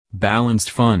Balanced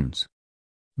funds.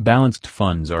 Balanced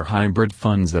funds are hybrid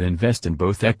funds that invest in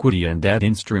both equity and debt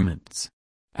instruments.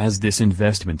 As this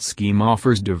investment scheme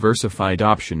offers diversified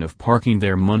option of parking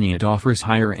their money, it offers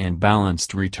higher and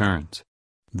balanced returns.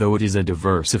 Though it is a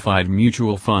diversified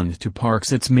mutual fund to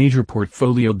parks its major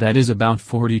portfolio, that is about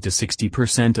 40 to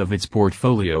 60% of its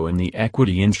portfolio, in the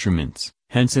equity instruments,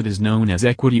 hence it is known as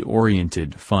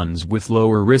equity-oriented funds with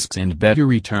lower risks and better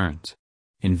returns.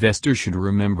 Investors should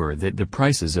remember that the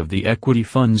prices of the equity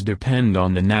funds depend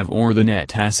on the NAV, or the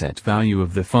net asset value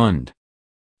of the fund.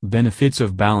 Benefits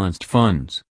of balanced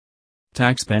funds.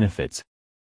 Tax benefits.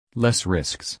 Less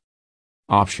risks.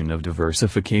 Option of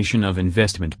diversification of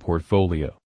investment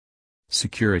portfolio.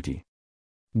 Security.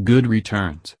 Good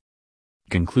returns.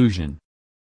 Conclusion.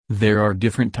 There are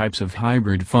different types of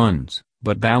hybrid funds,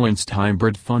 but balanced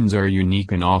hybrid funds are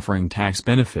unique in offering tax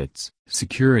benefits,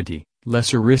 security,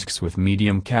 lesser risks with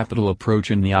medium capital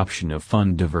approach, and the option of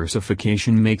fund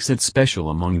diversification makes it special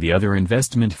among the other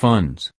investment funds.